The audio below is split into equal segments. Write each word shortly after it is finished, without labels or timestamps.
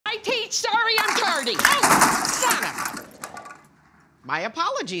sorry I'm tardy. Oh, son of... My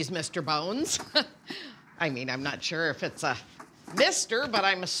apologies, Mr. Bones. I mean, I'm not sure if it's a mister, but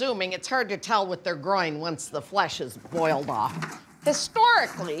I'm assuming it's hard to tell with their groin once the flesh is boiled off.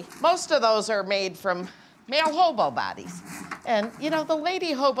 Historically, most of those are made from male hobo bodies. And, you know, the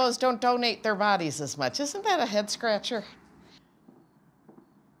lady hobos don't donate their bodies as much. Isn't that a head scratcher?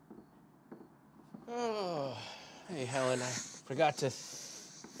 Oh, hey, Helen, I forgot to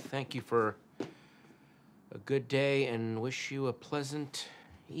thank you for a good day and wish you a pleasant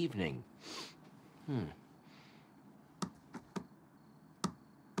evening.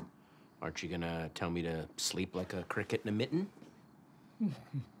 Aren't you gonna tell me to sleep like a cricket in a mitten?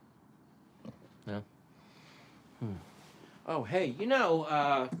 No? Oh, hey, you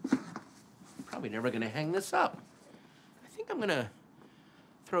know, probably never gonna hang this up. I think I'm gonna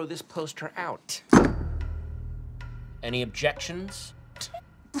throw this poster out. Any objections?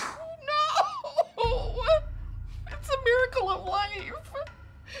 No! It's a miracle of life.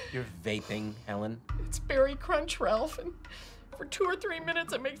 You're vaping, Helen. It's berry crunch, Ralph, and for 2 or 3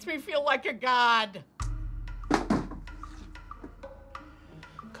 minutes it makes me feel like a god.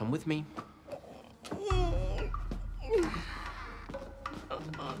 Come with me.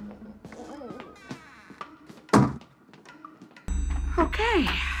 Okay.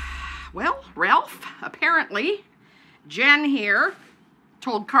 Well, Ralph, apparently, Jen here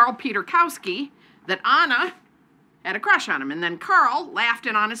told Carl Peterkowski that Anna had a crush on him, and then Carl laughed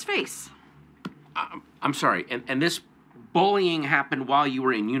in on his face. I'm sorry, and this bullying happened while you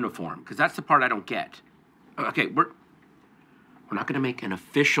were in uniform, because that's the part I don't get. Okay, we're not going to make an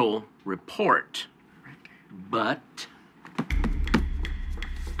official report, but...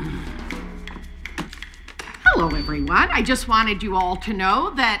 Hello, everyone. I just wanted you all to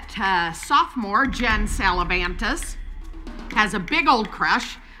know that sophomore Jen Salavantis has a big old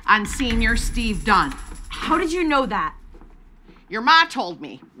crush on senior Steve Dunn. How did you know that? Your ma told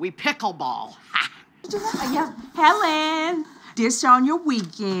me. We pickleball. Ha! Yeah. Helen, this on your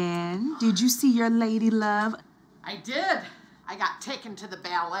weekend. Did you see your lady love? I did. I got taken to the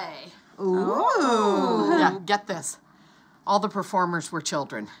ballet. Ooh. Yeah, get this. All the performers were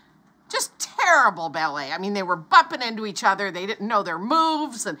children. Just terrible ballet. I mean, they were bumping into each other. They didn't know their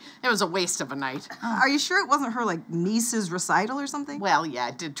moves, and it was a waste of a night. Are you sure it wasn't her, like, niece's recital or something? Well, yeah,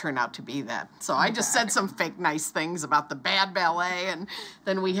 it did turn out to be that. So I just said some fake nice things about the bad ballet, and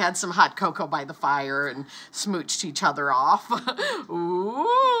then we had some hot cocoa by the fire and smooched each other off.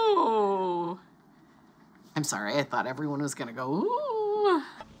 Ooh. I'm sorry, I thought everyone was gonna go, ooh.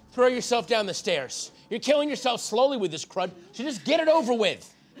 Throw yourself down the stairs. You're killing yourself slowly with this crud, so just get it over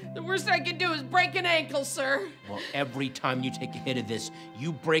with. The worst I could do is break an ankle, sir. Well, every time you take a hit of this,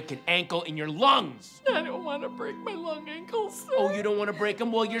 you break an ankle in your lungs. I don't want to break my lung ankles, sir. Oh, you don't want to break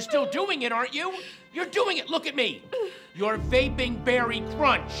them? Well, you're still doing it, aren't you? You're doing it. Look at me. You're vaping berry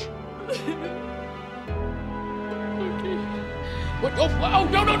crunch. Okay. What? Oh,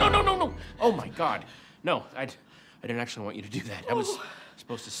 no. Oh, my God. No, I didn't actually want you to do that. I was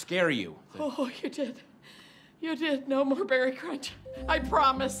supposed to scare you. Oh, you did. You did. No more berry crunch. I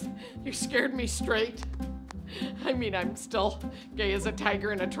promise. You scared me straight. I mean, I'm still gay as a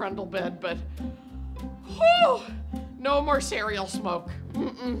tiger in a trundle bed, but whew, no more cereal smoke.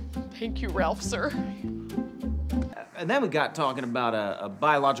 Thank you, Ralph, sir. And then we got talking about a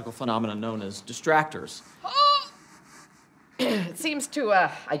biological phenomenon known as distractors. Oh! It seems to,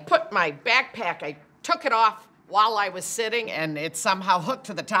 I put my backpack, I took it off while I was sitting, and it somehow hooked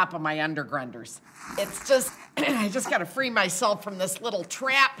to the top of my undergrunders. It's just, I just gotta free myself from this little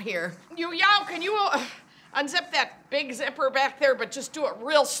trap here. Yow, can you unzip that big zipper back there, but just do it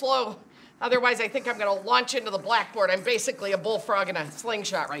real slow. Otherwise, I think I'm gonna launch into the blackboard. I'm basically a bullfrog in a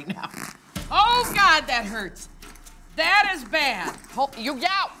slingshot right now. Oh, God, that hurts. That is bad.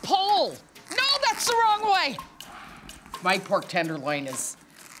 Yow, pull. No, that's the wrong way. My pork tenderloin is,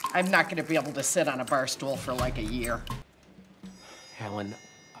 I'm not gonna be able to sit on a bar stool for like a year. Helen,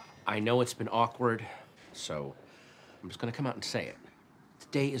 I know it's been awkward, so I'm just gonna come out and say it.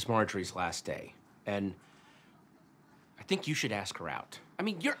 Today is Marjorie's last day, and I think you should ask her out. I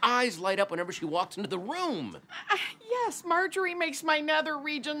mean, your eyes light up whenever she walks into the room. Yes, Marjorie makes my nether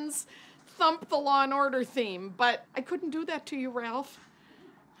regions thump the Law and Order theme, but I couldn't do that to you, Ralph.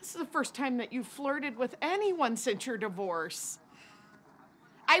 This is the first time that you've flirted with anyone since your divorce.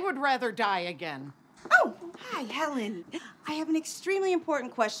 I would rather die again. Oh, hi, Helen. I have an extremely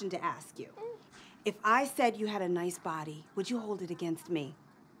important question to ask you. If I said you had a nice body, would you hold it against me?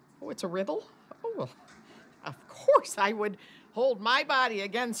 Oh, it's a riddle? Oh, well, of course I would hold my body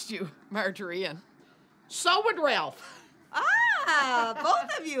against you, Marjorie, and so would Ralph. Ah,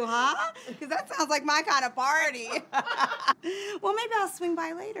 Both of you, huh? Because that sounds like my kind of party. Well, maybe I'll swing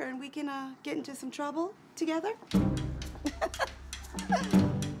by later and we can get into some trouble together.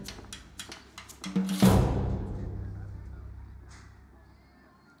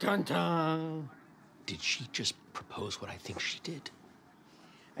 Dun dun. Did she just propose what I think she did?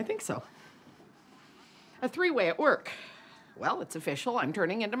 I think so. A three-way at work. Well, it's official. I'm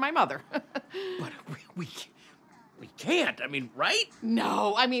turning into my mother. But we can't. I mean, right?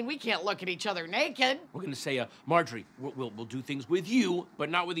 No, I mean, we can't look at each other naked. We're gonna say, Marjorie, we'll do things with you, but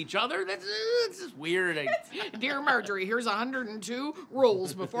not with each other. That's just weird. Dear Marjorie, here's 102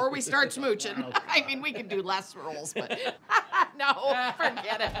 rules before we start smooching. I mean, we can do less rules, but no,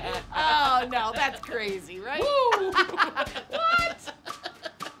 forget it. Oh, no, that's crazy, right? What?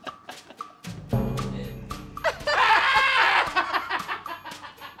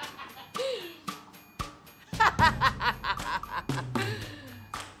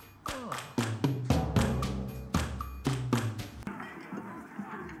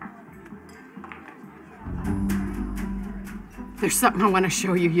 There's something I want to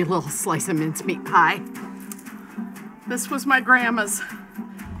show you, you little slice of mincemeat pie. This was my grandma's.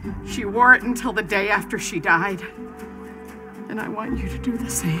 She wore it until the day after she died. And I want you to do the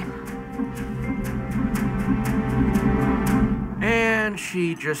same. And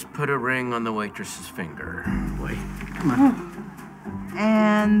she just put a ring on the waitress's finger. Wait, come on.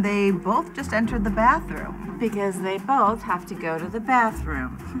 And they both just entered the bathroom. Because they both have to go to the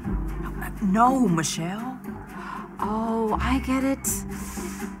bathroom. No, Michelle. Oh, I get it.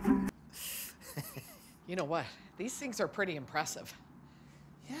 You know what? These things are pretty impressive.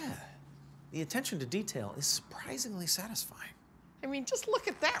 Yeah, the attention to detail is surprisingly satisfying. I mean, just look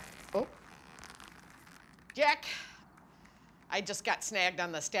at that. Oh. Jack, I just got snagged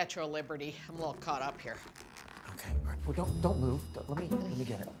on the Statue of Liberty. I'm a little caught up here. Okay, all right. Well, don't move. Let me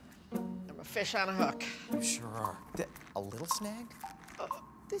get it. I'm a fish on a hook. You sure are. A little snagged?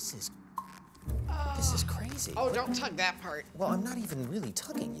 This is crazy. Oh, don't tug that part. Well, I'm not even really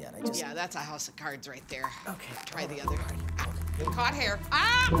tugging yet. Yeah, that's a house of cards right there. Okay. Try the other. Okay. Caught hair.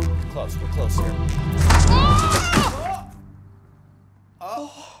 Ah! Close. We're close here.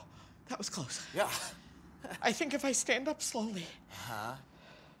 Oh, that was close. Yeah. I think if I stand up slowly. Huh?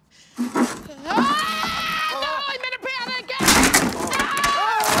 Ah! No, I'm in a bad again!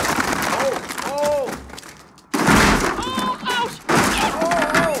 Oh! Oh, ouch!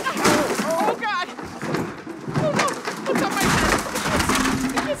 Oh, God! Oh, no! What's on my head?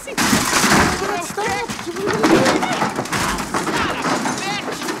 I can't see. Stop!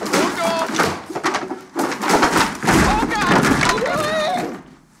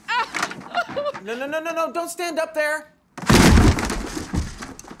 No, don't stand up there.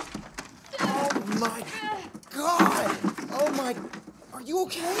 Oh my God. Oh my, are you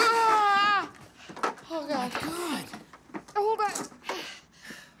okay? Ah! Oh, God. God. Hold on.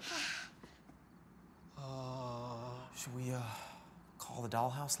 Should we, call the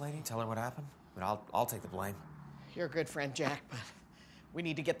dollhouse lady, tell her what happened? But I'll take the blame. You're a good friend, Jack, but we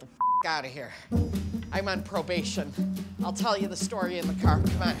need to get the out of here. I'm on probation. I'll tell you the story in the car.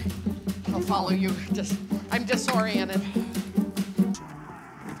 Come on. I'll follow you. I'm disoriented.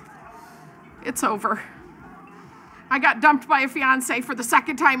 It's over. I got dumped by a fiance for the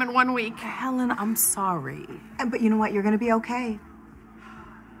second time in 1 week. Helen, I'm sorry. But you know what? You're gonna be okay.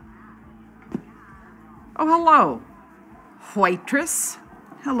 Oh, hello. Waitress.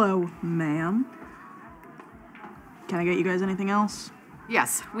 Hello, ma'am. Can I get you guys anything else?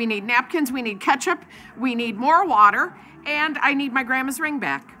 Yes, we need napkins, we need ketchup, we need more water, and I need my grandma's ring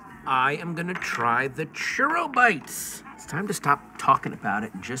back. I am gonna try the churro bites. It's time to stop talking about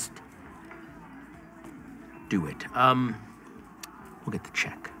it and just do it. We'll get the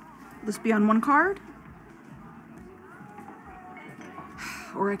check. Will this be on one card?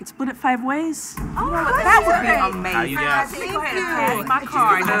 Or I could split it 5 ways? Oh, that would be amazing. How you got? Go ahead and pass my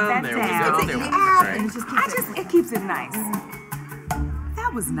card. There we go. There we go. It keeps it nice.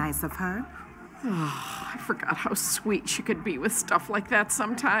 That was nice of her. I forgot how sweet she could be with stuff like that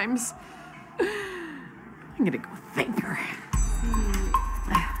sometimes. I'm gonna go thank her.